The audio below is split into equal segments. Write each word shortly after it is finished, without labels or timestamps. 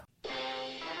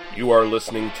You are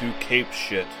listening to Cape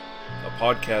Shit, a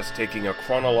podcast taking a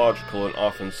chronological and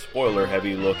often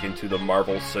spoiler-heavy look into the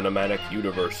Marvel Cinematic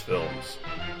Universe films,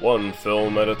 one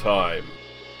film at a time.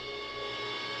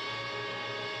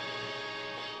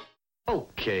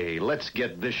 Okay, let's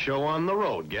get this show on the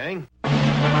road, gang.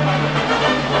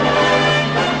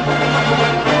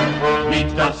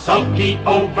 Meet the sulky,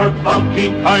 over-bulky,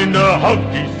 kinda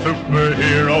hulky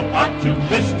superhero. A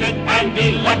two-fisted and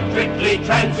electrically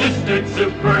transistored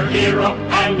superhero.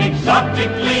 An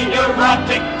exotically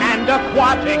neurotic and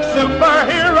aquatic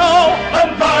superhero. The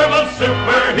Marvel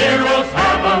superheroes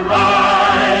have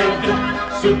arrived.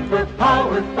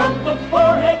 Superpowered from the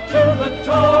forehead to the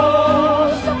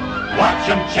toes. Watch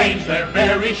them change their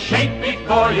very shape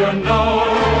before your nose.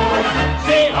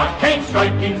 See a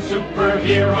cane-striking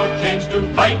superhero change to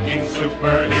Viking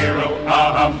superhero.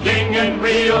 A humdinging,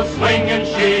 real swinging,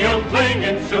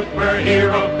 shield-flinging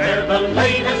superhero. They're the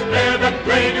latest, they're the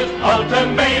greatest,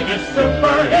 ultimatest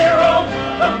superheroes.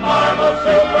 The Marvel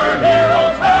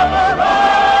superheroes have arrived!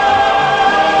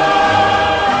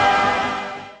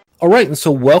 All right, and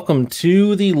so welcome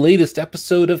to the latest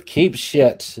episode of Cape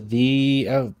Shit,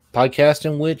 the podcast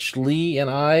in which Lee and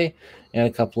I and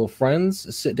a couple of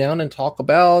friends sit down and talk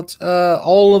about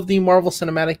all of the Marvel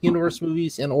Cinematic Universe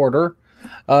movies in order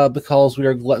because we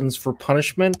are gluttons for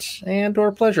punishment and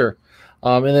or pleasure.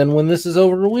 And then when this is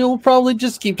over, we'll probably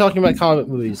just keep talking about comic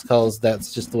movies because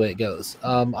that's just the way it goes.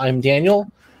 I'm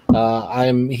Daniel.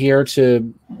 I'm here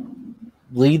to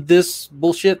lead this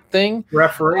bullshit thing.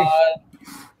 Referee.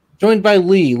 Joined by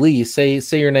Lee. Lee, say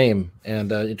your name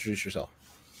and introduce yourself.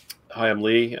 Hi, I'm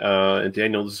Lee, and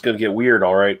Daniel, this is going to get weird,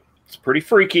 all right? It's pretty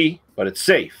freaky, but it's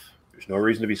safe. There's no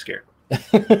reason to be scared.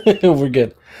 We're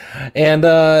good. And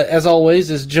as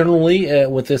always, as generally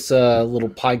with this little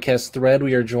podcast thread,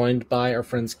 we are joined by our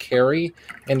friends Carrie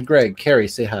and Greg. Carrie,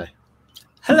 say hi.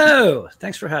 Hello.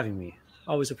 Thanks for having me.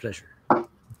 Always a pleasure.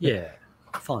 Yeah,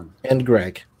 fun. And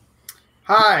Greg.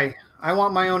 Hi. I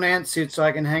want my own ant suit so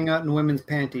I can hang out in women's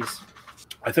panties.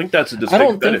 I think that's a I distinct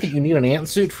don't think fetish. that you need an ant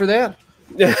suit for that.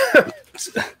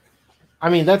 I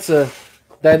mean, that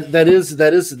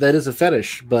is a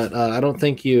fetish, but I don't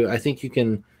think you. I think you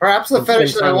can. Perhaps the Spend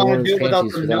fetish that I time in want to women's do without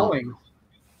panties them for that. knowing.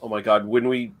 Oh my god, when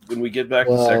we get back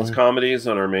Well- to sex comedies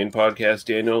on our main podcast,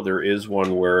 Daniel, there is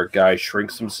one where a guy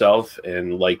shrinks himself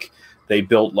and they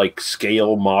built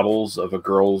scale models of a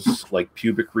girl's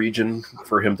pubic region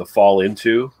for him to fall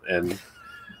into and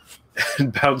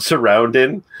bounce around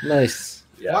in. Nice.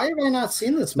 Yeah. Why have I not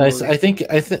seen this Nice. movie? I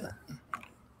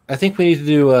think we need to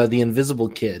do the Invisible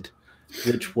Kid,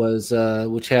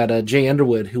 which had Jay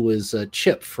Underwood, who was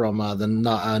Chip from the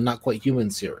Not Quite Human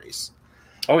series.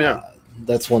 Oh yeah.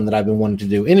 That's one that I've been wanting to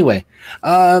do. Anyway,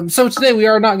 so today we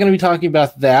are not going to be talking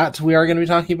about that. We are going to be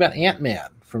talking about Ant-Man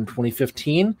from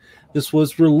 2015. This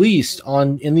was released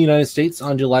in the United States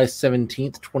on July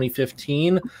 17th,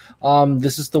 2015.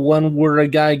 This is the one where a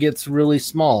guy gets really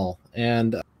small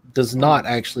and does not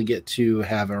actually get to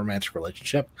have a romantic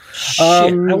relationship. Shit,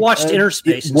 I watched Inner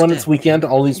Space. When it's weekend,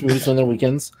 all these movies on their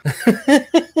weekends.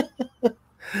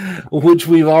 Which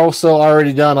we've also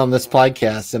already done on this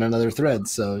podcast in another thread.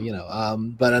 So,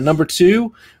 but number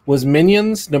 2 was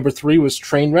Minions. Number 3 was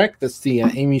Trainwreck. That's the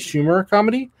Amy Schumer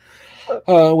comedy,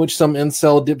 which some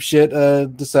incel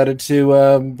dipshit decided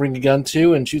to bring a gun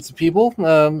to and shoot some people.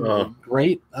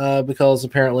 Great, because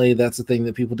apparently that's a thing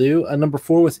that people do. Number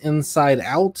 4 was Inside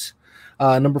Out.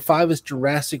 Number 5 is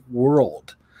Jurassic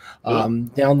World. Down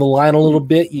the line a little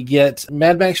bit, you get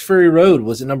Mad Max Fury Road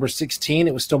was at number 16.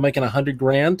 It was still making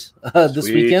 $100,000 this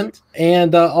Sweet. weekend.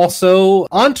 And also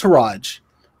Entourage,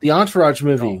 the Entourage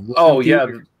movie. Oh yeah,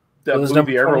 that It was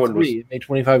movie number everyone 23. was. It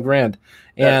made $25,000.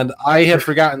 And I had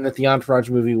forgotten that the Entourage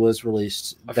movie was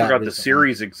released. I that forgot the recently.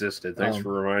 series existed. Thanks Um,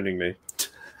 for reminding me.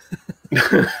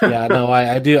 Yeah, no,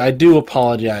 I do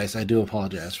apologize. I do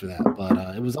apologize for that.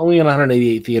 But it was only in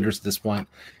 188 theaters at this point.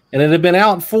 And it had been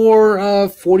out for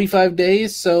 45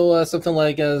 days, so something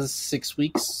like 6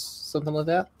 weeks, something like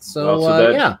that. So,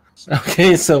 yeah.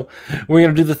 Okay, so we're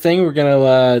going to do the thing. We're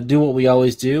going to do what we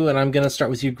always do, and I'm going to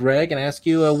start with you, Greg, and ask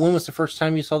you when was the first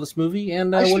time you saw this movie,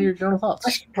 and what are your general thoughts? I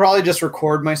should probably just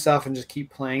record myself and just keep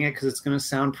playing it because it's going to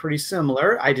sound pretty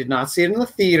similar. I did not see it in the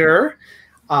theater.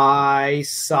 I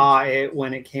saw it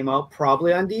when it came out,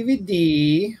 probably on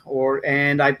DVD,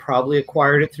 and I probably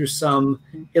acquired it through some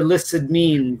illicit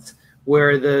means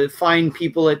where the fine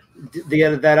people at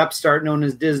that upstart known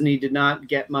as Disney did not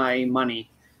get my money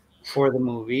for the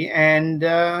movie. And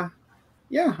I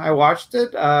watched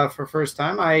it for first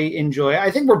time. I enjoy it. I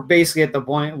think we're basically at the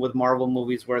point with Marvel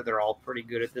movies where they're all pretty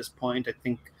good at this point. I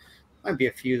think might be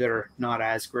a few that are not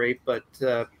as great, but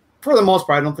for the most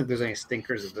part, I don't think there's any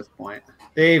stinkers at this point.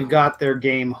 They've got their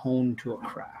game honed to a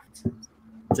craft.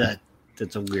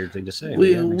 That's a weird thing to say.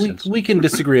 We can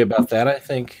disagree about that. I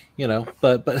think,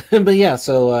 but but yeah.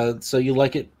 So you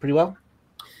it pretty well.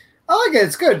 I like it.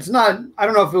 It's good. It's not. I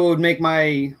don't know if it would make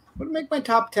my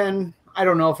top 10. I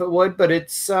don't know if it would, but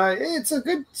it's a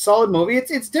good, solid movie.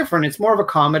 It's different. It's more of a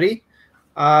comedy.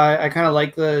 I kind of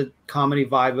like the comedy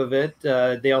vibe of it.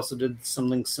 They also did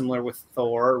something similar with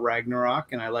Thor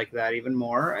Ragnarok, and I like that even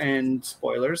more. And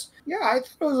spoilers, yeah, I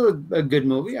thought it was a good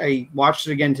movie. I watched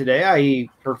it again today. I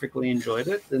perfectly enjoyed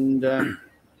it, and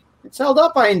it's held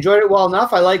up. I enjoyed it well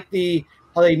enough. I like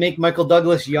how they make Michael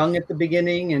Douglas young at the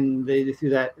beginning, and they through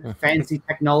that fancy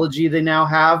technology they now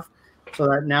have, so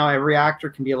that now every actor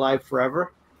can be alive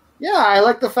forever. Yeah, I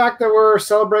like the fact that we're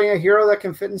celebrating a hero that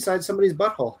can fit inside somebody's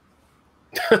butthole.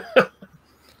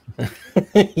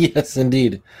 Yes,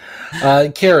 indeed.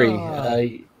 Carrie,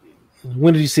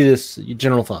 when did you see this? Your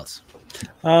general thoughts?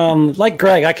 Like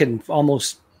Greg, I can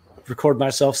almost record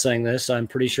myself saying this. I'm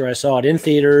pretty sure I saw it in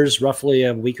theaters roughly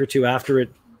a week or two after it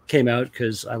came out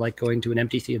because I like going to an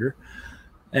empty theater.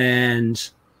 And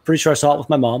pretty sure I saw it with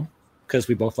my mom because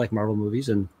we both like Marvel movies,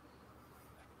 and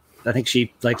I think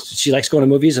she likes going to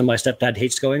movies, and my stepdad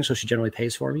hates going, so she generally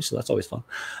pays for me, so that's always fun.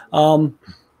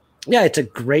 Yeah, it's a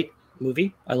great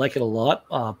movie. I like it a lot.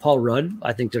 Paul Rudd,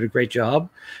 I think, did a great job.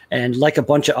 And like a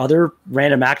bunch of other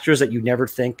random actors that you never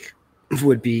think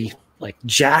would be like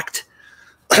jacked,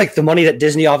 like the money that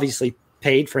Disney obviously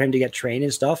paid for him to get trained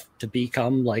and stuff to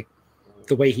become like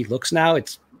the way he looks now.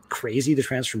 It's crazy the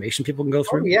transformation people can go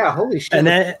through. Oh, yeah, holy shit. And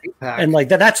then, and like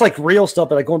that's like real stuff.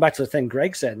 But like going back to the thing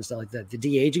Greg said and stuff like that, the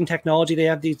de-aging technology they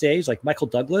have these days, like Michael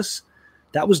Douglas,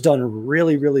 that was done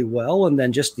really, really well. And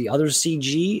then just the other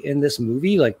CG in this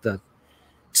movie, like the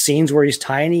scenes where he's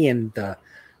tiny and the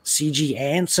CG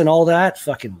ants and all that,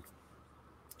 fucking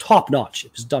top notch.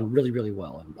 It was done really, really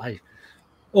well. And I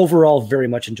overall very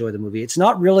much enjoy the movie. It's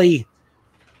not really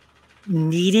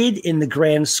needed in the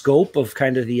grand scope of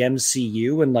kind of the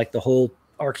MCU and like the whole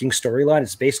arcing storyline.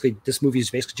 It's basically, this movie is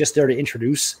basically just there to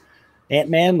introduce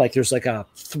Ant-Man. Like there's like a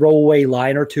throwaway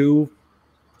line or two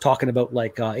talking about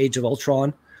like Age of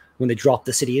Ultron when they drop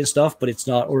the city and stuff, but it's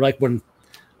not, or like when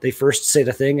they first say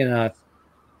the thing and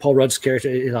Paul Rudd's character,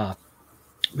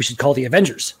 we should call the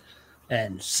Avengers.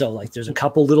 And so like there's a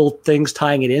couple little things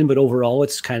tying it in, but overall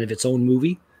it's kind of its own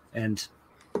movie, and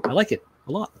I like it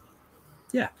a lot.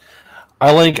 Yeah.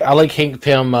 I like Hank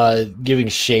Pym giving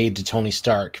shade to Tony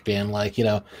Stark, being like,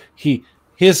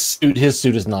 his suit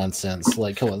is nonsense.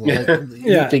 Like, come on,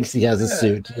 he thinks he has a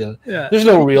suit. There's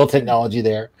no real technology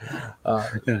there.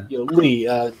 Lee,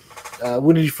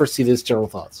 when did you first see this? General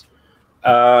thoughts?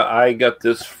 I got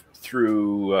this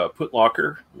through Put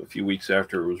Locker a few weeks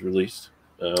after it was released.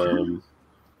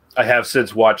 I have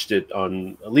since watched it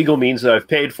on legal means that I've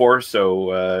paid for.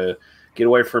 So get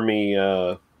away from me,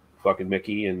 fucking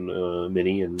Mickey and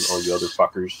Minnie and all you other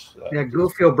fuckers.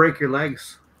 Goofy will break your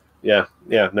legs. Yeah.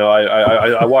 No,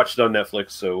 I watched it on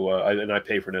Netflix, so I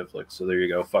pay for Netflix, so there you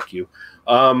go. Fuck you.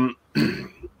 I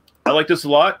like this a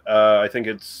lot. I think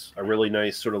it's a really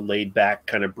nice, sort of laid back,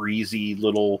 kind of breezy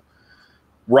little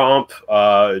romp.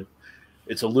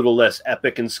 It's a little less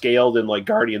epic in scale than like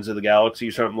Guardians of the Galaxy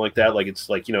or something like that. Like it's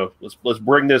like, let's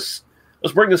bring this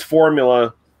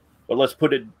formula, but let's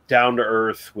put it down to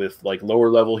earth with like lower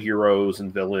level heroes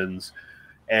and villains,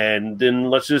 and then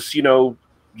let's just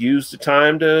use the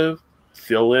time to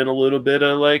fill in a little bit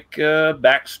of like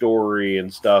backstory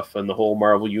and stuff and the whole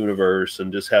Marvel universe,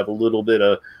 and just have a little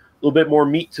bit more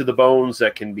meat to the bones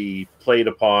that can be played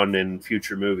upon in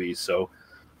future movies. So,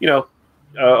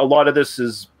 a lot of this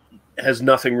has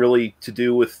nothing really to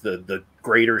do with the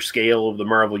greater scale of the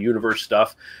Marvel universe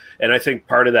stuff. And I think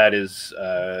part of that is,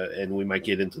 and we might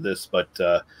get into this, but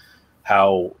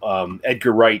how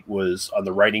Edgar Wright was on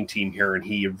the writing team here, and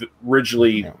he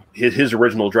originally, his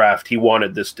original draft, he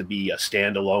wanted this to be a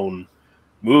standalone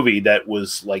movie that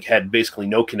was like, had basically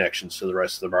no connections to the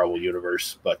rest of the Marvel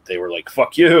universe, but they were like,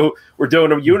 fuck you, we're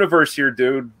doing a universe here,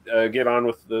 dude, get on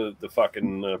with the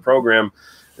fucking program.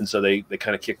 And so they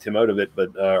kind of kicked him out of it,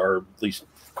 but or at least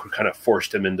kind of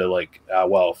forced him into like,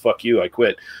 well, fuck you, I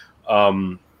quit.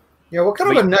 What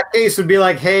kind of a nutcase would be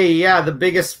like, hey, the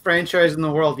biggest franchise in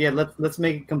the world, let's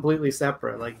make it completely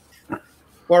separate. Like,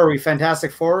 what are we,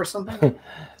 Fantastic Four or something?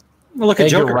 Well, look at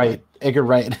Joker. Edgar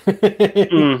Wright.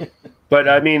 But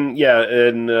I mean,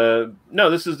 and no,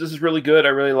 this is really good. I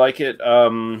really like it.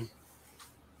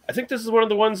 I think this is one of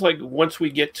the ones, like, once we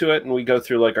get to it and we go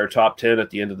through like our top 10 at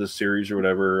the end of this series or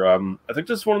whatever, I think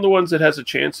this is one of the ones that has a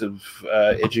chance of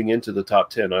edging into the top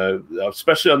 10,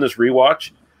 especially on this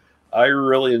rewatch. I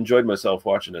really enjoyed myself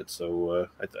watching it, so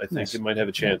I think it might have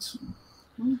a chance.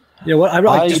 You know what?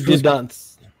 I did not.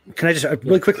 Can I just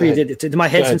really quickly? It's in my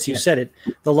head since you said it.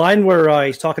 The line where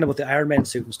he's talking about the Iron Man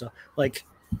suit and stuff. Like,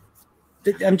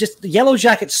 I'm just the Yellow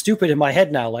Jacket's stupid in my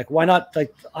head now. Like, why not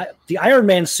like the Iron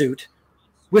Man suit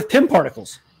with Pym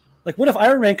particles? Like, what if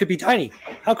Iron Man could be tiny?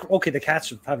 Okay, the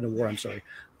cats are having a war. I'm sorry,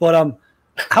 but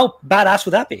how badass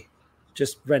would that be?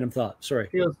 Just random thought. Sorry.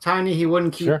 If he was tiny, he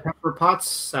wouldn't keep Pepper Potts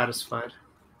satisfied.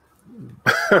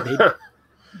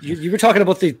 You were talking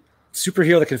about the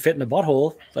superhero that can fit in a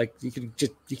butthole. Like you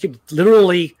could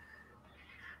literally.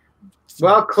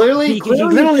 Well, clearly, he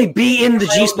literally be in the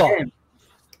G spot.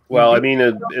 Well, I mean,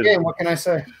 what can I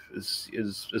say? As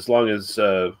long as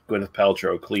Gwyneth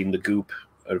Paltrow cleaned the goop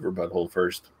out of her butthole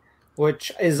first,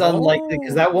 which is unlikely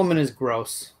because that woman is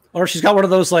gross. Or she's got one of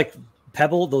those like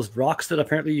those rocks that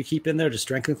apparently you keep in there to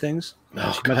strengthen things.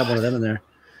 Oh, she might have one of them in there.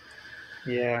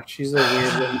 Yeah, she's a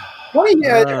weird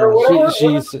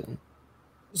one.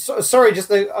 Sorry,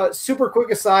 just a super quick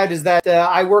aside is that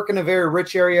I work in a very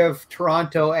rich area of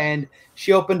Toronto, and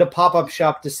she opened a pop-up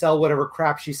shop to sell whatever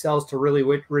crap she sells to really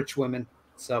rich women.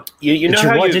 So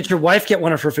did your wife get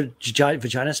one of her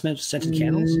vagina scented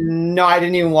candles? No, I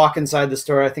didn't even walk inside the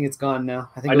store. I think it's gone now.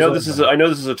 I know this is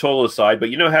a total aside, but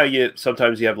you know how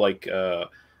sometimes you have like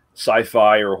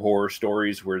sci-fi or horror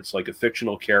stories where it's like a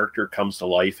fictional character comes to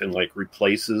life and like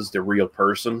replaces the real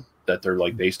person that they're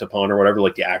like based upon or whatever,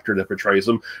 like the actor that portrays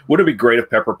them. Wouldn't it be great if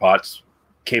Pepper Potts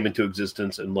came into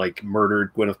existence and like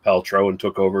murdered Gwyneth Paltrow and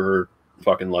took over her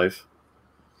fucking life?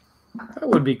 That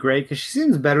would be great because she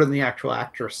seems better than the actual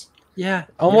actress. Yeah,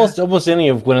 almost any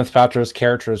of Gwyneth Paltrow's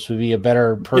characters would be a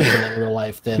better person in real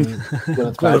life than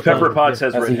Gwyneth Paltrow. Pepper Potts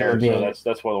has red hair, so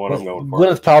that's one of the one I'm going for.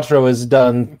 Gwyneth Paltrow has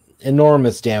done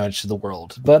enormous damage to the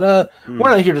world, but we're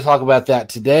not here to talk about that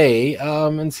today.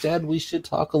 Instead, we should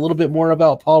talk a little bit more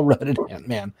about Paul Rudd and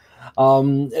Ant-Man.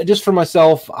 Just for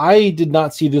myself, I did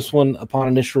not see this one upon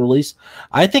initial release.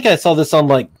 I think I saw this on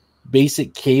like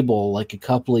basic cable like a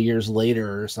couple of years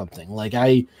later or something. Like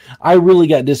I really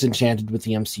got disenchanted with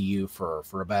the MCU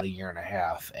for about a year and a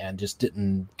half and just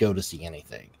didn't go to see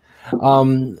anything.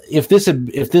 If this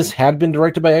had been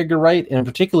directed by Edgar Wright, and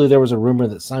particularly there was a rumor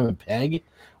that Simon Pegg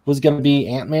was going to be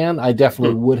Ant-Man, I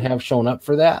definitely would have shown up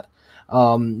for that.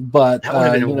 But that would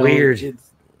have been weird.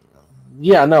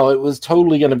 Yeah, no, it was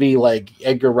totally going to be like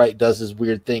Edgar Wright does his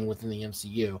weird thing within the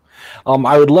MCU.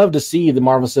 I would love to see the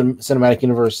Marvel Cinematic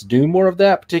Universe do more of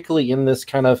that, particularly in this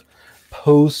kind of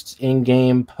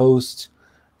post-in-game,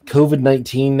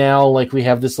 post-COVID-19 now. Like we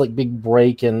have this like big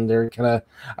break, and they're kind of.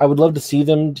 I would love to see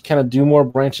them kind of do more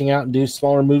branching out and do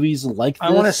smaller movies like this.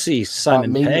 I want to see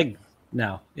Simon Pegg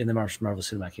now in the Marvel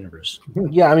Cinematic Universe.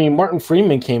 Yeah, I mean Martin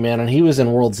Freeman came in and he was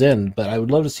in World's End, but I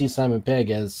would love to see Simon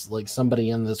Pegg as like somebody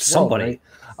in this world, right?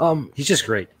 He's just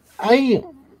great. I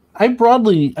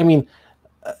broadly, I mean,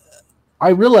 I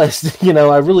realized,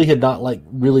 I really had not like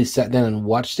really sat down and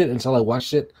watched it until I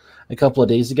watched it a couple of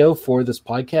days ago for this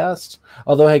podcast.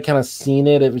 Although I had kind of seen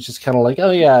it, it was just kind of like,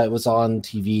 oh yeah, it was on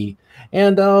TV.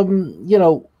 And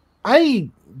I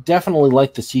definitely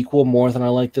like the sequel more than I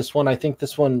like this one. I think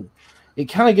this one, it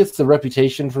kind of gets the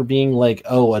reputation for being like,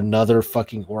 oh, another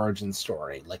fucking origin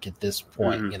story, like at this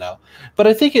point, But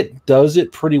I think it does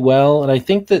it pretty well, and I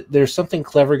think that there's something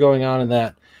clever going on in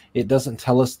that it doesn't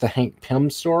tell us the Hank Pym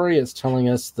story; it's telling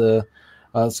us the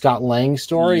Scott Lang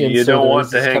story. You don't want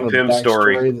the Hank Pym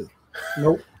story.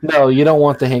 Nope. No, you don't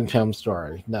want the Hank Pym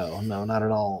story. No, not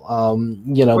at all.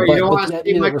 You don't want to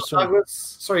see Michael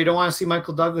Douglas. Sorry, you don't want to see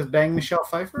Michael Douglas bang Michelle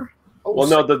Pfeiffer? Oh, well,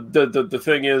 no. The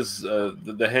thing is,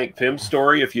 the Hank Pym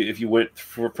story. If you went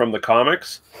from the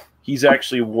comics, he's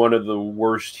actually one of the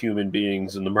worst human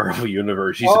beings in the Marvel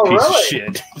universe. He's a piece of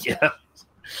shit. Yeah.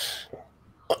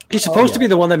 He's supposed to be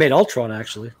the one that made Ultron,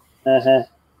 actually.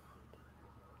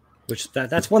 Which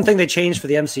that's one thing they changed for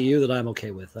the MCU that I'm okay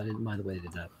with. I didn't mind the way they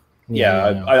did that.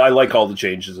 Yeah, I like all the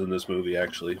changes in this movie.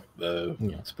 Actually,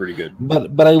 it's pretty good.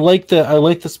 But I like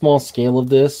the small scale of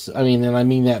this. I mean, and I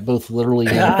mean that both literally.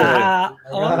 I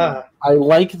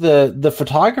like the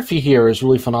photography here is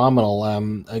really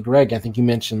phenomenal. Greg, I think you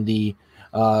mentioned Carrie,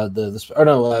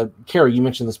 you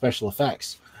mentioned the special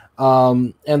effects.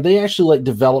 And they actually like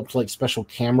developed like special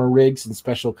camera rigs and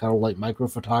special kind of like micro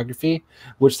photography,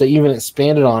 which they even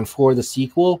expanded on for the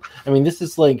sequel. I mean, this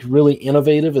is like really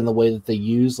innovative in the way that they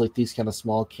use like these kind of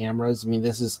small cameras. I mean, that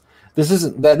isn't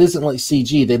like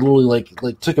CG. They literally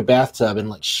like took a bathtub and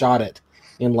like shot it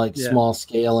in like small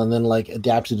scale, and then like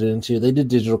adapted it into. They did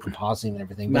digital compositing and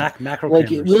everything. Macro like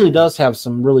cameras. it really does have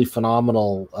some really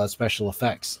phenomenal special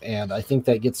effects, and I think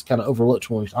that gets kind of overlooked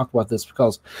when we talk about this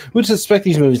because we just expect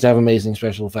these movies to have amazing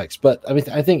special effects. But I mean,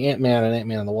 I think Ant-Man and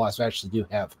Ant-Man and the Wasp actually do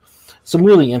have some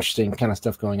really interesting kind of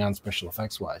stuff going on special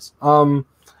effects wise.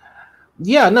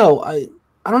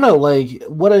 I don't know. Like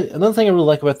another thing I really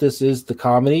like about this is the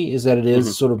comedy is that it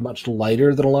is sort of much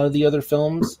lighter than a lot of the other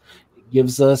films. It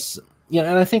gives us, and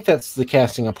I think that's the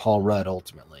casting of Paul Rudd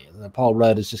ultimately. And Paul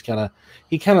Rudd is just I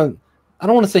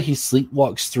don't want to say he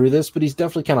sleepwalks through this, but he's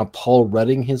definitely kind of Paul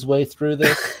Rudding his way through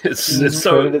this. It's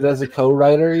so credited as a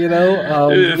co-writer,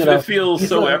 it feels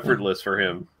so effortless for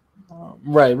him.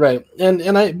 Right,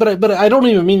 but I don't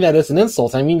even mean that as an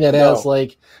insult. I mean that as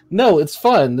like, no, it's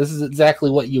fun. This is exactly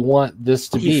what you want this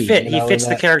to be. He fits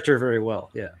the character very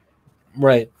well. Yeah,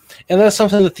 right. And that's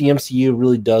something that the MCU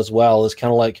really does well. Is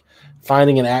kind of like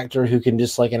finding an actor who can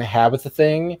just like inhabit the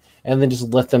thing and then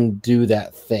just let them do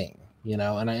that thing. And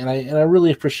I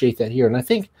really appreciate that here. And I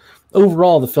think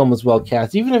overall the film is well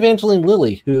cast. Even Evangeline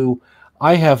Lilly, who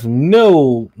I have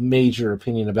no major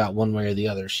opinion about one way or the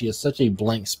other. She is such a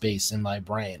blank space in my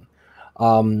brain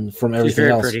from everything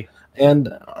else. Pretty.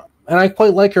 And I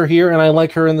quite like her here, and I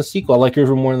like her in the sequel. I like her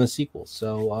even more in the sequel.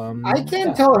 So I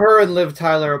can't tell her and Liv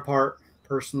Tyler apart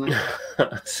personally.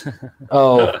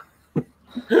 Oh,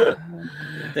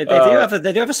 they do have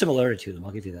a similarity to them.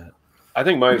 I'll give you that. I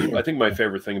think my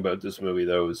favorite thing about this movie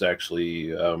though is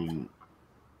actually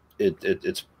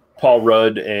it's Paul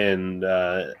Rudd and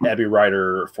Abby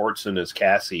Ryder Fortson as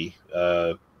Cassie.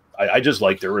 I just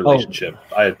like their relationship.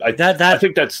 I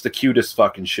think that's the cutest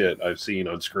fucking shit I've seen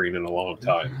on screen in a long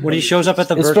time. When he shows up at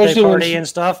the birthday party and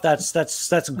stuff, that's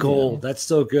gold. Yeah. That's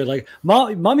so good. Like,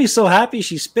 mommy's so happy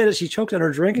she choked on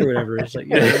her drink or whatever. It's like,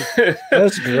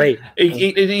 that's great.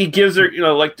 He gives her,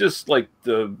 it's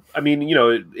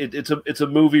a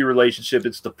movie relationship.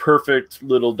 It's the perfect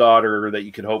little daughter that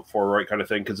you could hope for, right, kind of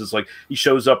thing. Because it's like he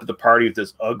shows up at the party with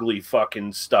this ugly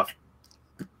fucking stuffed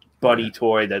bunny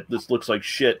toy that this looks like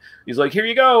shit. He's like, here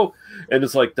you go. And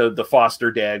it's like the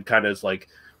foster dad kind of is like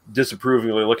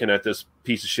disapprovingly looking at this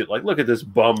piece of shit, like, look at this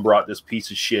bum brought this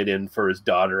piece of shit in for his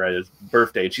daughter at his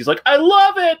birthday. And she's like, I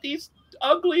love it. He's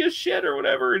ugly as shit or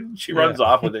whatever. And she runs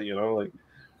off with it, like.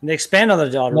 And they expand on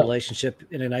the daughter relationship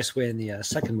in a nice way in the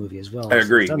second movie as well. I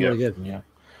agree. It's really good. Yeah.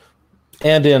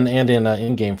 And in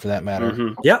Endgame for that matter.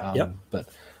 Mm-hmm. Yeah. But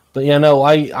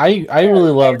I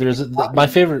really love. My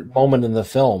favorite moment in the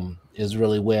film is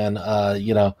really when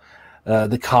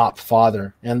the cop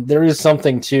father, and there is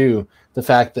something to the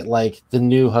fact that like the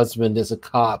new husband is a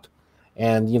cop,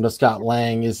 and Scott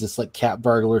Lang is this like cat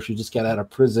burglar who just got out of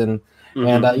prison,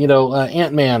 and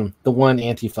Ant-Man, the one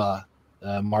Antifa.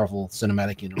 Marvel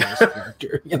Cinematic Universe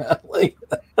character,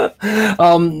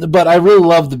 but I really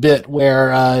love the bit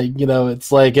where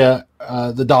it's like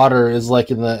the daughter is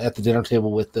like at the dinner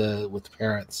table with the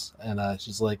parents, and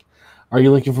she's like, "Are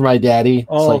you looking for my daddy?" It's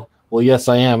like, "Well, yes,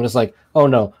 I am." And it's like, "Oh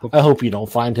no, I hope you don't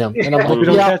find him." And I'm like,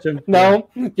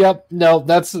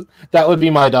 that would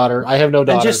be my daughter. I have no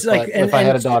daughter. If I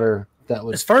had a daughter, that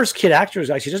would. As far as kid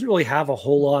actors, she doesn't really have a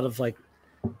whole lot of like.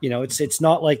 It's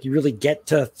not like you really get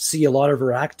to see a lot of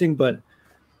her acting, but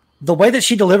the way that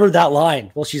she delivered that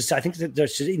line, I think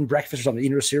she's eating breakfast or something,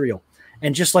 eating her cereal,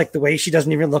 and just like the way she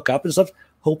doesn't even look up and stuff.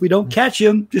 Hope we don't catch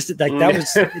him. Just like that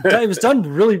was, it was done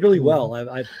really, really well.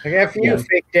 I got for you,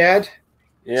 fake dad.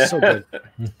 Yeah, so good.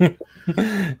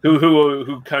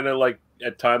 who kind of like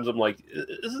at times I'm like,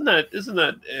 isn't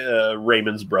that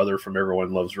Raymond's brother from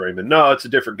Everyone Loves Raymond? No, it's a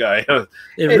different guy.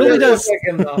 It really does. Like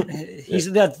him,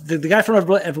 he's the guy from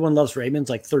Everyone Loves Raymond's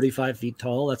like 35 feet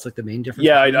tall. That's like the main difference.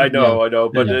 Yeah, I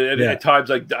know. But at times,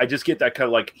 like I just get that kind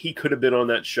of like he could have been on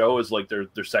that show as like their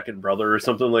second brother or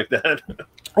something like that.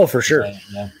 Oh, for sure.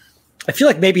 Yeah. I feel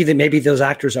like maybe those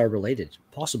actors are related.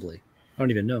 Possibly, I don't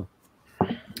even know.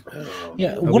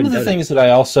 Yeah, one of the things that I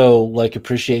also like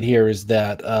appreciate here is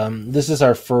that this is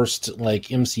our first like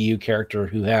MCU character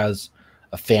who has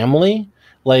a family.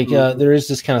 Like there is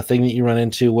this kind of thing that you run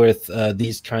into with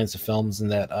these kinds of films,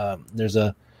 and that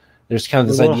there's kind of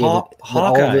this idea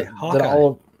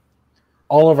that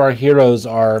all of our heroes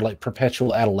are like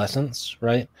perpetual adolescents,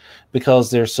 right? Because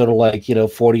they're sort of like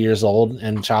 40 years old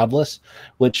and childless,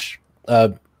 which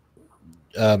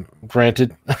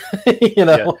Granted, but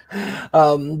at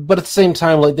the same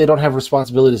time, like they don't have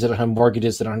responsibilities, they don't have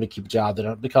mortgages, they don't have to keep a job, they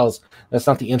don't, because that's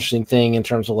not the interesting thing in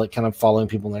terms of like kind of following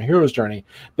people in their hero's journey.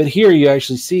 But here you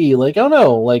actually see like, oh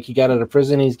no, like he got out of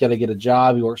prison, he's got to get a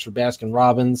job, he works for Baskin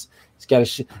Robbins, he's got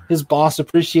his boss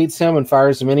appreciates him and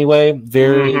fires him anyway.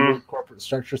 Very corporate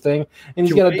structure thing, and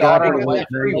he's got a daughter and a wife.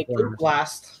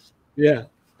 Blast. Yeah.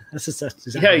 That's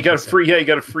exactly you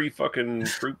got a free fucking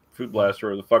fruit blast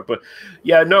or the fuck. But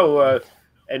yeah, no,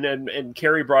 and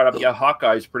Carrie brought up,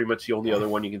 Hawkeye's pretty much the only other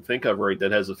one you can think of, right,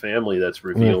 that has a family that's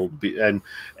revealed. And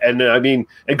I mean,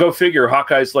 and go figure,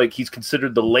 Hawkeye's like, he's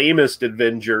considered the lamest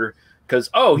Avenger because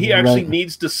he actually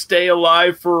needs to stay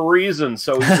alive for a reason.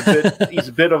 So he's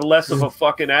a bit of less of a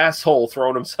fucking asshole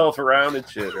throwing himself around and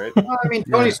shit, right? Well, I mean,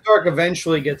 Tony Stark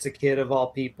eventually gets a kid of all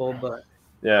people, but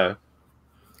yeah.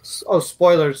 Oh,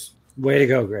 spoilers! Way to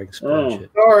go, Greg.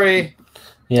 Sorry.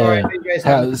 Yeah.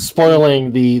 Sorry,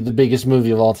 spoiling the biggest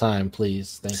movie of all time,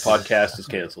 please. Thanks. Podcast is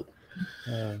canceled.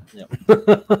 You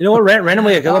know what?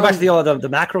 Randomly, going back to the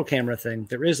macro camera thing,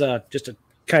 there is just a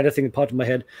kind of thing that popped in my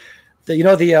head.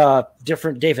 The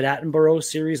different David Attenborough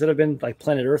series that have been like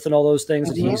Planet Earth and all those things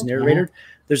that he's narrated.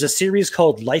 There's a series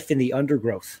called Life in the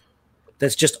Undergrowth.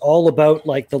 That's just all about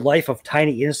like the life of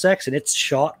tiny insects, and it's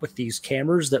shot with these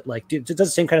cameras that like it does the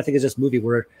same kind of thing as this movie,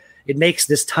 where it makes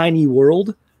this tiny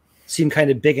world seem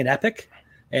kind of big and epic,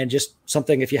 and just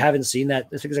something. If you haven't seen that,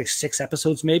 I think it's like 6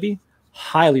 episodes, maybe.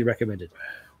 Highly recommended.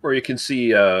 Or you can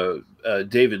see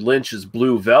David Lynch's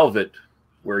Blue Velvet,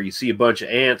 where you see a bunch of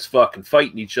ants fucking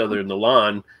fighting each other in the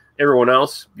lawn. Everyone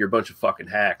else, you're a bunch of fucking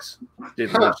hacks.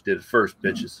 David Lynch did it first,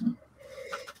 bitches.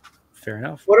 Fair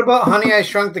enough. What about Honey, I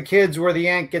Shrunk the Kids, where the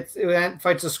ant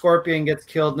fights a scorpion, gets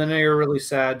killed, and then you're really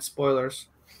sad? Spoilers.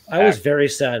 I was very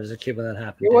sad as a kid when that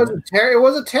happened. It was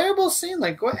a terrible scene.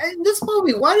 Like, in this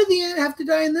movie, why did the ant have to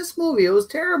die in this movie? It was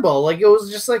terrible. Like, it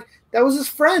was just like that was his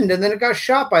friend, and then it got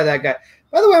shot by that guy.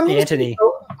 By the way, I'm going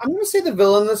to say the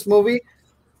villain in this movie.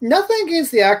 Nothing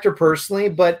against the actor personally,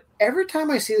 but every time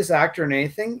I see this actor in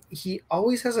anything, he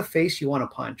always has a face you want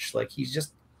to punch. Like, he's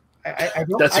just. I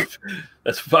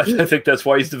think that's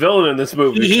why he's the villain in this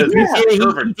movie. He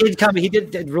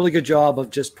did a really good job of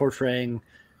just portraying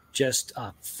just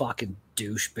a fucking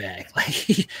douchebag.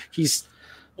 Like he's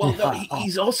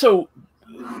also.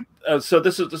 So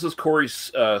this is Corey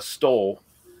Stoll.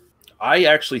 I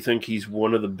actually think he's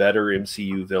one of the better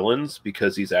MCU villains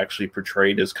because he's actually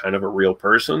portrayed as kind of a real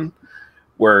person,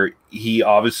 where he's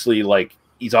obviously like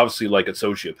a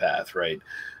sociopath, right?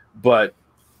 But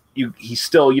he's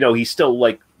still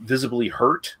like visibly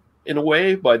hurt in a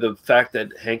way by the fact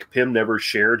that Hank Pym never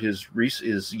shared his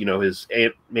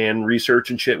Ant-Man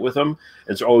research and shit with him,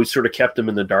 and so always sort of kept him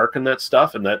in the dark and that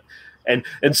stuff.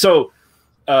 And so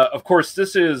of course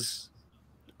this is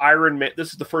Iron Man.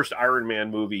 This is the first Iron Man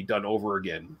movie done over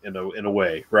again in a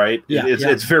way, right?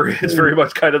 It's very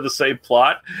much kind of the same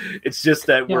plot. It's just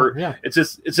that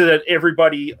it's that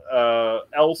everybody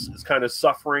else is kind of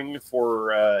suffering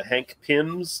for Hank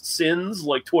Pym's sins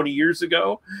like 20 years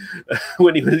ago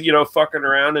when he was fucking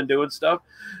around and doing stuff,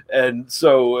 and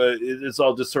so it's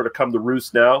all just sort of come to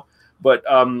roost now. But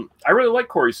I really like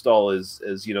Corey Stoll as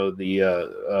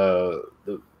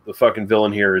the fucking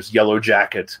villain here is Yellow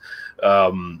Jacket,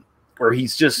 where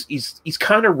he's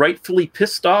kind of rightfully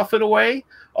pissed off in a way,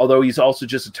 although he's also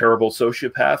just a terrible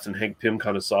sociopath, and Hank Pym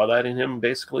kind of saw that in him.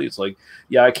 Basically, it's like,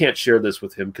 I can't share this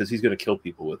with him because he's going to kill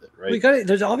people with it, right?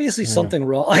 There's obviously something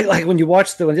wrong. Like when you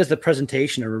watch when there's the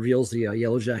presentation, it reveals the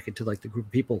Yellow Jacket to like the group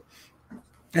of people,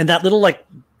 and that little like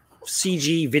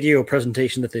CG video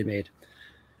presentation that they made.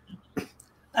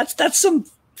 That's some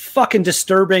fucking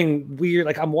disturbing, weird.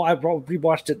 Like I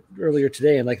rewatched it earlier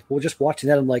today, and like we're just watching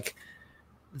that. I'm like,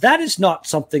 that is not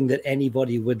something that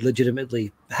anybody would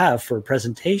legitimately have for a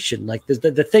presentation. Like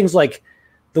the things like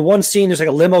the one scene, there's like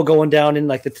a limo going down in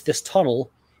like this tunnel,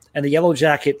 and the Yellow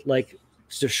Jacket like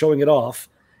just showing it off.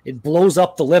 It blows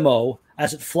up the limo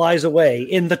as it flies away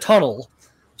in the tunnel.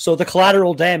 So the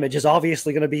collateral damage is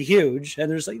obviously going to be huge, and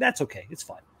there's like that's okay, it's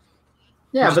fine.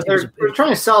 Yeah, but they're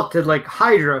trying to sell it to like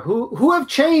Hydra, who have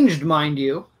changed, mind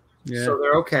you. Yeah. So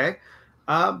they're okay.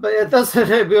 But it doesn't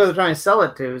have who they're trying to sell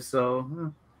it to.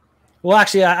 So, well,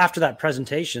 actually, after that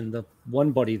presentation, the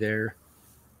one buddy there,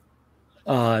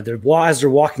 as they're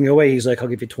walking away, he's like, "I'll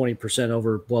give you 20%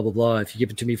 over blah blah blah if you give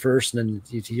it to me first." And then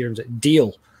you hear him say,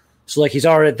 "Deal." So like he's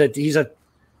a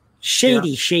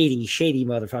shady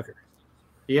motherfucker.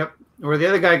 Yep. Or the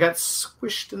other guy got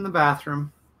squished in the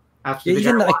bathroom after the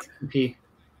guy walked in pee.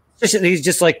 He's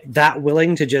just like that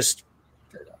willing to just.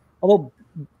 Although,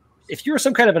 if you're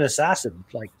some kind of an assassin,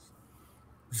 like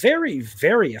very,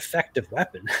 very effective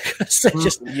weapon.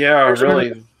 Just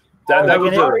really.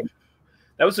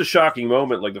 That was a shocking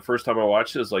moment. Like the first time I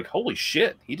watched it, I was like, "Holy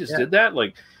shit, he just did that!"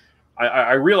 Like,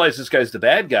 I realized this guy's the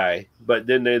bad guy, but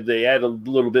then they add a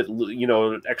little bit,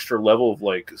 an extra level of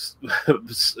like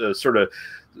sort of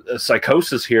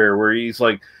psychosis here, where he's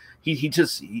like,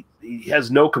 he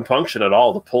has no compunction at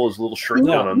all to pull his little shrink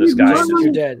gun on this guy.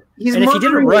 You're dead. He's and if he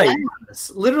did it right,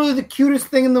 lambs. Literally the cutest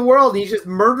thing in the world. He's just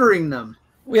murdering them.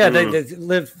 Yeah, they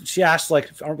live. She asked, like,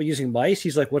 "Aren't we using mice?"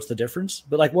 He's like, "What's the difference?"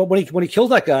 But like, when he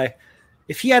killed that guy,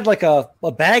 if he had like a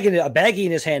baggie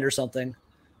in his hand or something,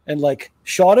 and like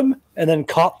shot him, and then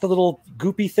caught the little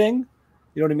goopy thing,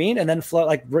 you know what I mean? And then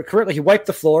correctly, he wiped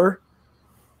the floor.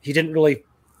 He didn't really,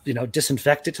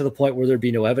 disinfect it to the point where there'd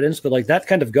be no evidence. But like that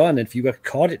kind of gun, if you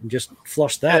caught it and just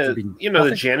flushed that,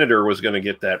 the janitor was going to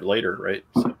get that later, right?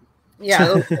 So. Yeah,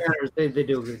 those janitors, they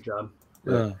do a good job.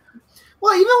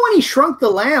 Well, even when he shrunk the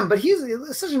lamb, but he's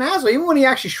such an asshole. Even when he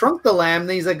actually shrunk the lamb,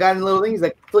 then he's like got in little things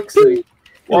like flicks.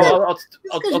 Well,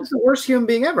 He's the worst human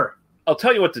being ever. I'll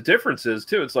tell you what the difference is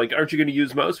too. It's like, aren't you going to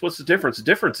use mouse? What's the difference? The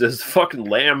difference is the fucking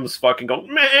lamb's fucking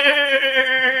going.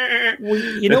 Meh. Well,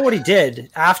 you know what he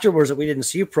did afterwards that we didn't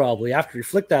see probably after he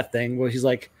flicked that thing, where he's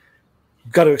like,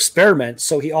 got to experiment.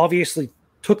 So he obviously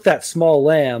took that small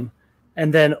lamb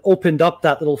and then opened up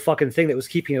that little fucking thing that was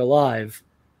keeping it alive,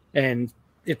 and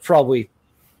it probably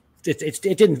it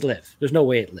didn't live. There's no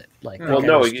way it lived. Like, well,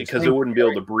 no, because it wouldn't be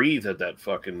able to breathe at that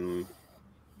fucking,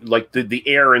 like the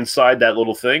air inside that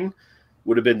little thing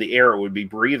would have been the air it would be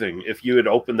breathing. If you had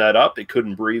opened that up, it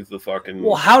couldn't breathe the fucking.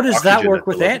 Well, how does that work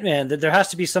with Ant-Man? That there has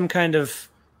to be some kind of.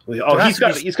 Oh, he's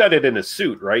got it in his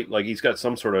suit, right? Like he's got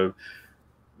some sort of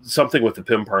something with the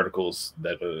PIM particles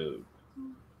that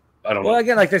I don't know. Well,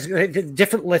 again, like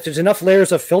there's enough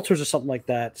layers of filters or something like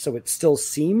that, so it still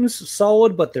seems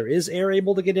solid, but there is air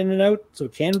able to get in and out, so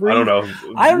it can breathe. I don't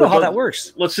know. I don't know how that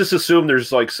works. Let's just assume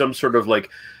there's like some sort of like,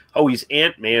 oh, he's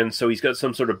Ant-Man, so he's got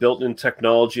some sort of built-in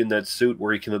technology in that suit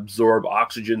where he can absorb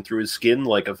oxygen through his skin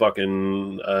like a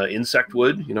fucking insect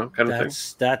would, kind of thing.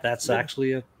 That's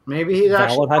actually a maybe he's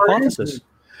valid hypothesis.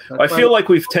 I feel like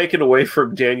we've taken away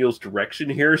from Daniel's direction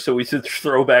here, so we should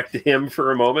throw back to him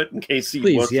for a moment in case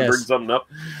he wants to bring something up.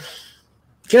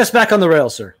 Get us back on the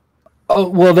rails, sir. Oh,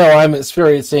 well, no, I'm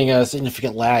experiencing a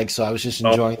significant lag, so I was just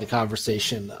enjoying the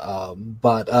conversation.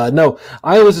 But no,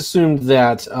 I always assumed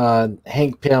that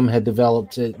Hank Pym had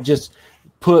developed it, just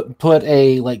put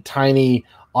a like tiny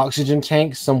oxygen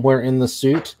tank somewhere in the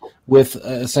suit with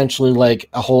essentially like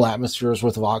a whole atmosphere's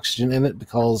worth of oxygen in it,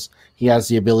 because he has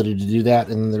the ability to do that.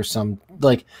 And there's some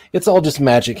like, it's all just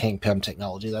magic Hank Pym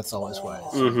technology. That's always why.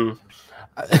 Mm-hmm.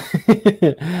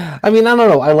 I mean, I don't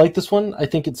know. I like this one. I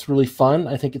think it's really fun.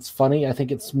 I think it's funny. I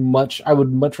think I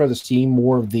would much rather see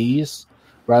more of these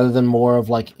rather than more of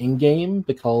like in-game,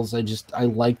 because I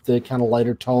like the kind of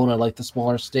lighter tone. I like the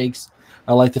smaller stakes.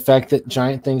 I like the fact that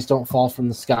giant things don't fall from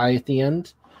the sky at the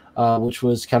end, which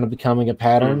was kind of becoming a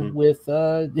pattern with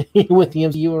the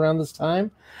MCU around this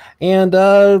time. And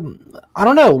I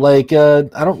don't know, like I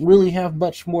don't really have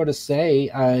much more to say.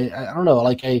 I don't know,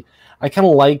 like I kind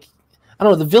of like. I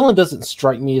don't know, the villain doesn't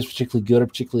strike me as particularly good or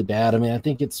particularly bad. I mean, I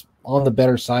think it's on the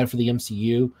better side for the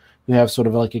MCU, who have sort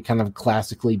of like a kind of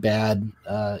classically bad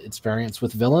experience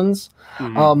with villains.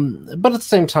 Mm-hmm. But at the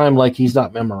same time, like, he's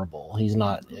not memorable. He's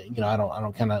not, I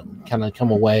don't kind of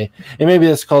come away. And maybe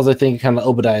that's because I think kind of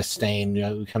Obadiah Stane,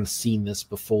 we've kind of seen this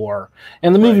before.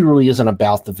 And the movie really isn't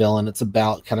about the villain. It's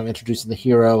about kind of introducing the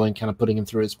hero and kind of putting him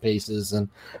through his paces, and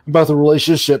about the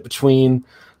relationship between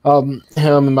him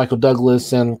and Michael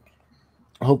Douglas and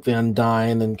Hope Van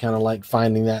Dyne, and kind of like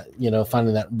finding that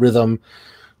rhythm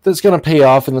that's going to pay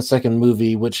off in the second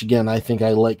movie, which again, I think I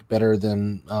like better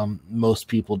than most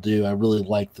people do. I really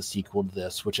like the sequel to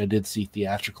this, which I did see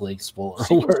theatrically. Spoiler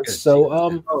alert.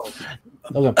 So,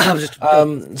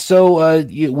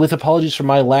 with apologies for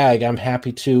my lag, I'm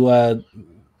happy to,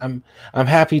 I'm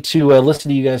happy to listen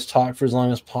to you guys talk for as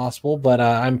long as possible, but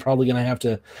I'm probably going to have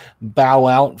to bow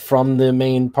out from the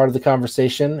main part of the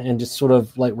conversation and just sort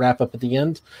of like wrap up at the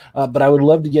end. But I would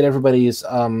love to get everybody's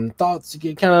thoughts,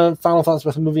 get kind of final thoughts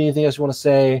about the movie, anything else you want to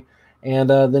say, and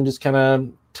then just kind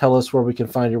of tell us where we can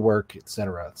find your work,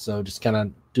 etc. So just kind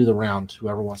of do the round,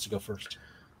 whoever wants to go first.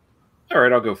 All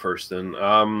right, I'll go first then.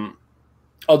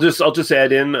 I'll just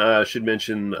add in. Should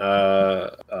mention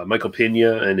Michael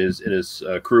Pena and his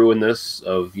crew in this.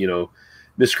 Of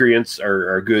Miscreants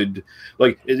are good.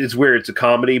 Like, it's weird. It's a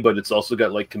comedy, but it's also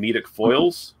got like comedic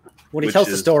foils. when he tells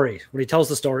the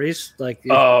stories, like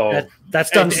that's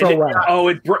done well.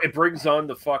 It brings on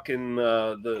the fucking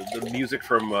the music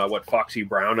from Foxy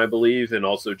Brown, I believe, and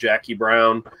also Jackie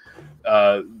Brown,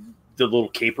 the little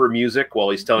caper music while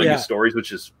he's telling his stories,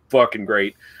 which is fucking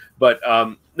great. But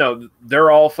no,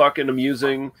 they're all fucking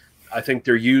amusing. I think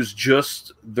they're used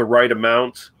just the right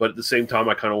amount, but at the same time,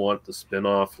 I kind of want the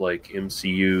spin-off like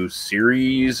MCU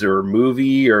series or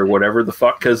movie or whatever the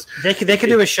fuck, because they could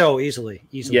do a show easily.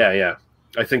 Yeah,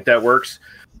 I think that works.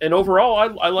 And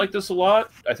overall, I like this a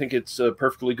lot. I think it's a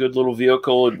perfectly good little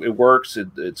vehicle. It works.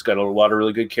 It's got a lot of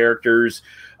really good characters.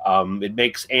 It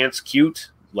makes ants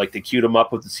cute, like they cute them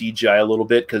up with the CGI a little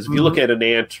bit, because if you look at an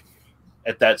ant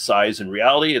at that size in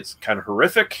reality, it's kind of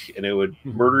horrific and it would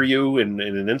murder you in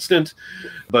an instant.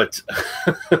 But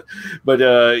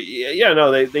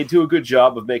they do a good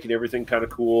job of making everything kind of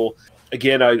cool.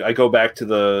 Again, I go back to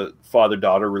the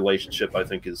father-daughter relationship. I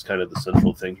think is kind of the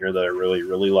central thing here that I really,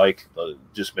 really like.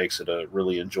 Just makes it a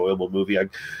really enjoyable movie. I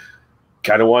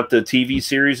kind of want the TV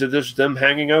series of them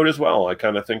hanging out as well. I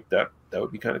kind of think that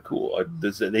would be kind of cool.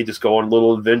 They just go on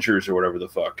little adventures or whatever the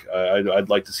fuck. I'd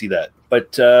like to see that.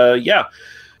 But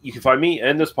you can find me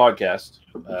and this podcast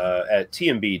at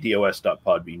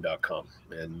tmbdos.podbean.com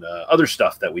and other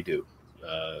stuff that we do.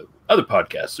 Other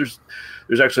podcasts.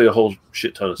 There's actually a whole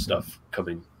shit ton of stuff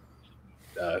coming.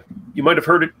 You might have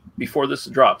heard it before this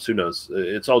drops. Who knows?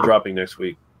 It's all dropping next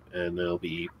week, and it'll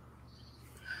be.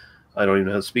 I don't even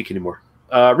know how to speak anymore.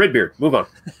 Redbeard, move on.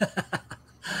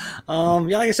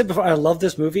 Like I said before, I love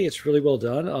this movie. It's really well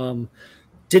done.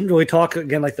 Didn't really talk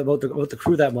again about the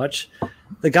crew that much.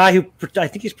 The guy who I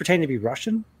think he's pretending to be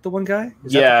Russian. The one guy.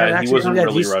 He wasn't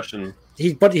really Russian.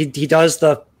 He does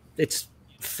the. It's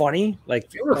funny. Like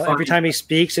every time he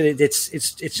speaks, and it's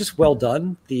just well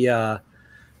done. The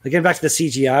again back to the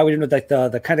CGI. We didn't know like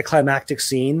the kind of climactic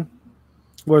scene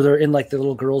where they're in like the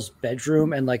little girl's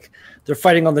bedroom and like they're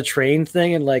fighting on the train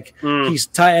thing and like he's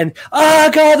tied and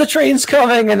god, the train's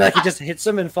coming, and like he just hits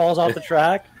him and falls off the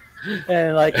track.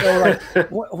 And like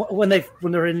when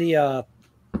they're in the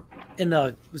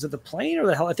was it the plane or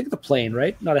I think the plane,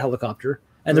 right? Not a helicopter.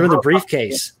 And they're in the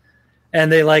briefcase.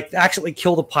 And they like accidentally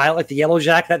kill the pilot, like the yellow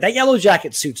jacket. That yellow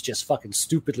jacket suit's just fucking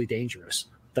stupidly dangerous.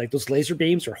 Like those laser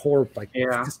beams are horrible. Like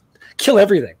just kill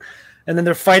everything. And then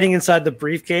they're fighting inside the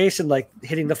briefcase and like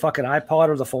hitting the fucking iPod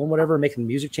or the phone, whatever, making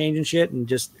music change and shit. And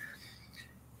just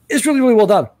it's really, really well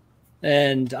done.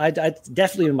 And I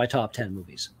definitely in my top 10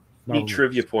 movies. Neat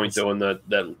trivia point though, in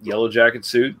that yellow jacket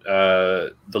suit,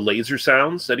 the laser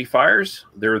sounds that he fires,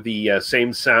 they're the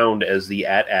same sound as the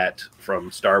AT-AT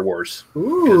from Star Wars.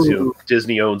 Because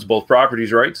Disney owns both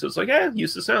properties, right? So it's like,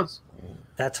 use the sounds.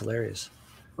 That's hilarious.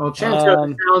 Well, chances are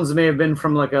the sounds may have been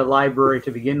from like a library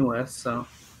to begin with. So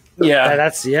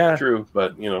that's true.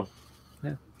 But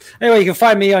anyway, you can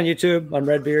find me on YouTube. I'm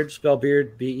Redbeard, spell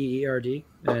beard BEERD,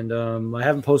 and I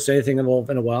haven't posted anything in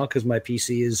a while because my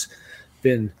PC has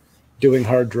been doing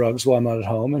hard drugs while I'm not at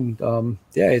home, and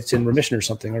it's in remission or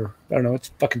something, or I don't know, it's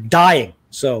fucking dying.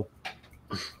 So,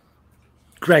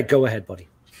 Greg, go ahead, buddy.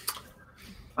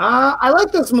 I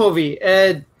like this movie.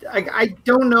 I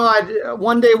don't know.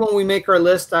 One day when we make our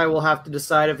list, I will have to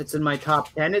decide if it's in my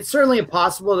top 10. It's certainly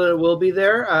possible that it will be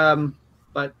there,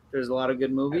 but there's a lot of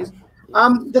good movies.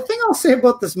 The thing I'll say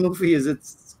about this movie is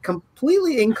it's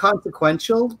completely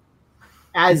inconsequential,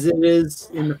 as it is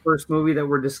in the first movie that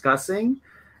we're discussing.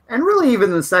 And really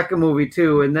even the second movie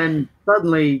too. And then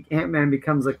suddenly Ant-Man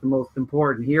becomes like the most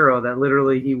important hero that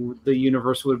literally the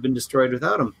universe would have been destroyed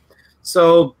without him.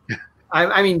 So,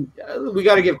 I mean, we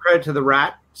got to give credit to the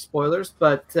rat, spoilers,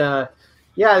 but so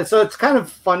it's kind of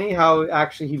funny how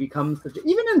actually he becomes,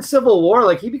 even in Civil War,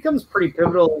 like he becomes pretty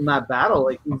pivotal in that battle.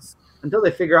 Like until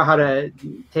they figure out how to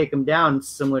take him down,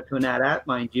 similar to an AT-AT,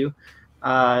 mind you,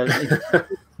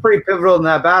 pretty pivotal in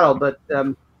that battle, but,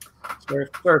 sorry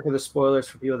for the spoilers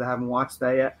for people that haven't watched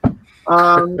that yet.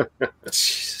 But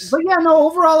yeah, no,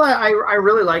 overall, I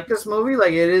really like this movie.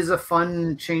 Like, it is a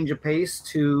fun change of pace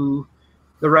to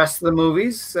the rest of the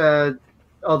movies,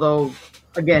 although,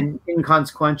 again,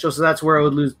 inconsequential. So that's where I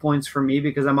would lose points for me,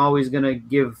 because I'm always going to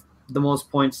give the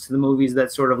most points to the movies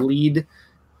that sort of lead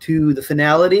to the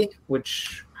finality,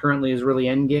 which currently is really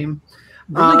Endgame.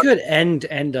 Really good end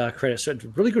credits. So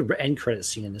really good end credit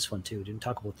scene in this one, too. Didn't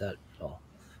talk about that at all.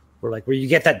 Where you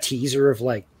get that teaser of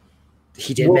like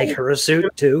he did make her a suit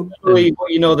too. Really,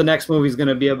 what you know the next movie is going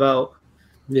to be about.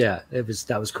 Yeah,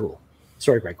 that was cool.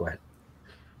 Sorry, Greg, go ahead.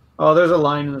 Oh, there's a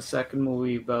line in the second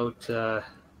movie about. Sorry,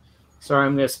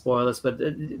 I'm going to spoil this, but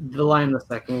the line in the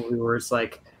second movie where it's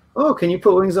like Oh, can you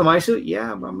put wings on my suit?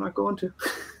 Yeah, but I'm not going to.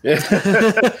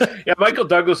 Yeah, Michael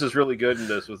Douglas is really good in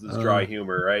this with his dry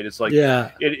humor, right? It's like,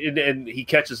 and he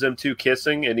catches them two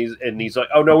kissing, and he's like,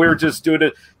 "Oh no, we were just doing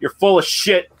it. You're full of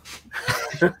shit."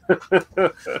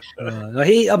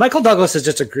 Michael Douglas is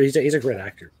just he's a great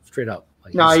actor, straight up.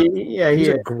 Like, he's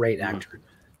a great actor.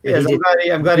 Yes,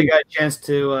 I'm glad he got a chance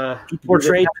to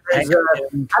portray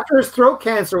after his throat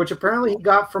cancer, which apparently he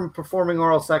got from performing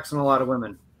oral sex on a lot of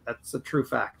women. That's a true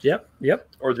fact. Yep.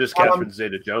 Or just Catherine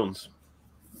Zeta-Jones.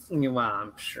 Well,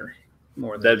 I'm sure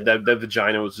more than that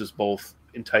vagina was just both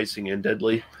enticing and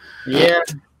deadly. Yeah,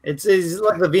 it's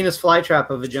like the Venus flytrap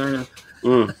of vagina.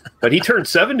 But he turned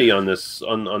 70 on this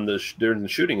during the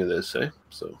shooting of this, eh?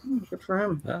 So good for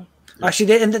him. Yeah.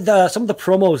 Actually, some of the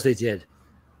promos they did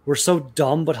were so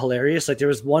dumb but hilarious. Like there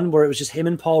was one where it was just him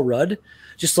and Paul Rudd,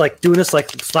 just like doing this, like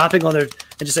slapping on their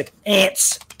and just like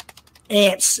ants,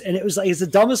 and it was like it's the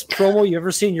dumbest promo you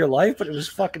ever seen in your life, but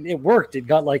it worked. It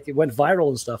went viral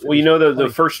and stuff. Well, you know the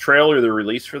first trailer they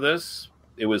released for this,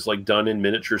 it was like done in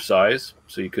miniature size,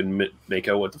 so you couldn't make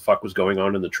out what the fuck was going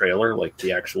on in the trailer. Like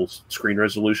the actual screen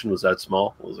resolution was that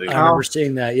small. I remember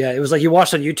seeing that. Yeah, it was like you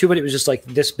watched on YouTube and it was just like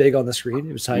this big on the screen.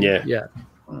 It was tiny. Yeah.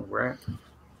 Oh, right.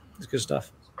 It's good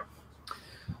stuff.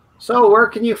 So where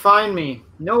can you find me?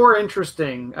 Nowhere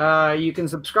interesting. You can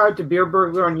subscribe to Beer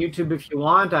Burglar on YouTube if you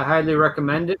want. I highly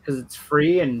recommend it because it's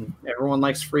free and everyone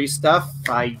likes free stuff.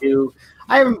 I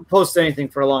haven't posted anything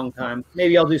for a long time.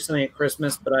 Maybe I'll do something at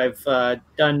Christmas, but I've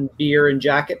done beer and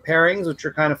jacket pairings, which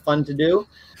are kind of fun to do.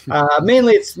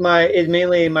 Mainly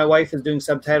my wife is doing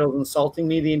subtitles and insulting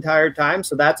me the entire time,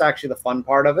 so that's actually the fun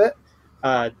part of it.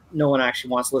 No one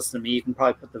actually wants to listen to me. You can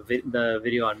probably put the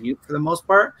video on mute for the most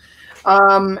part.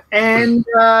 And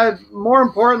more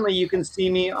importantly, you can see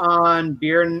me on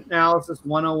Beer Analysis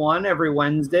 101 every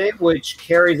Wednesday, which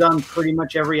carries on pretty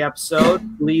much every episode.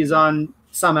 Lee's on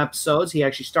some episodes. He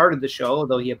actually started the show,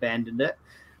 although he abandoned it.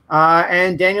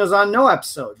 And Daniel's on no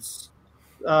episodes.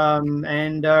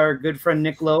 And our good friend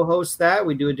Nick Lowe hosts that.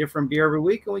 We do a different beer every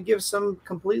week, and we give some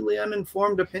completely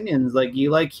uninformed opinions. Like you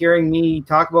like hearing me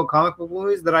talk about comic book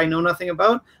movies that I know nothing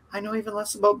about. I know even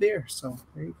less about beer. So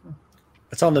there you go.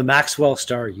 It's on the Maxwell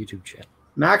Star YouTube channel.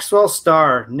 Maxwell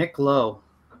Star, Nick Lowe.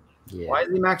 Yeah. Why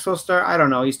is he Maxwell Star? I don't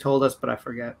know. He's told us, but I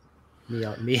forget.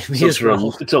 Me as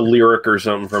well. It's a lyric or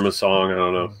something from a song. I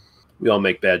don't know. We all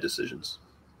make bad decisions.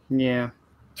 Yeah.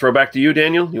 Throw back to you,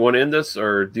 Daniel. You want to end this,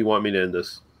 or do you want me to end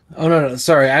this? Oh, no.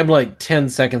 Sorry. I'm like 10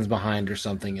 seconds behind or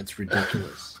something. It's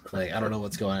ridiculous. Like, I don't know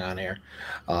what's going on here.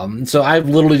 So I've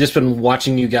literally just been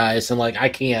watching you guys, and like I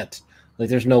can't. Like,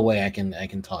 there's no way I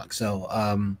can talk. So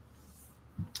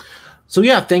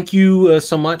yeah, thank you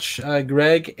so much,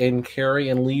 Greg and Carrie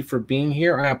and Lee, for being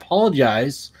here. I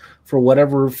apologize for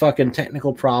whatever fucking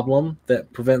technical problem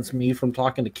that prevents me from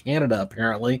talking to Canada.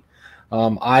 Apparently,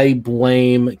 I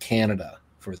blame Canada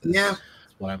for this. Yeah, that's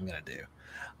what I'm gonna do.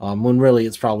 When really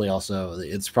it's probably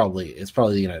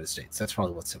the United States. That's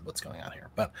probably what's going on here.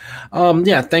 But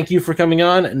yeah, thank you for coming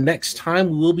on. Next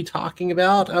time we'll be talking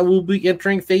about we'll be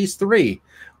entering Phase 3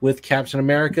 with Captain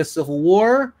America: Civil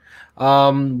War.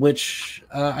 Which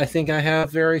I think I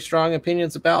have very strong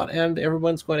opinions about, and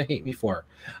everyone's going to hate me for.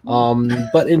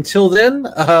 But until then,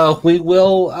 we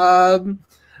will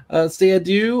say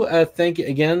adieu. Thank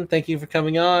you for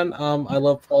coming on. I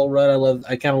love Paul Rudd.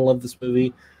 I kind of love this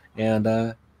movie,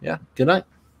 and yeah, good night.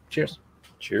 Cheers.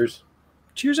 Cheers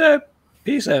out.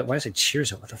 Peace out. Why did I say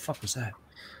cheers out? What the fuck was that?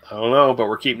 I don't know, but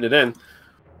we're keeping it in.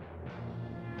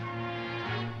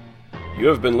 You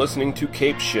have been listening to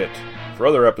Cape Shit. For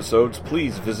other episodes,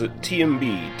 please visit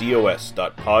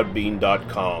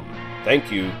tmbdos.podbean.com.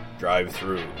 Thank you. Drive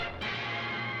through.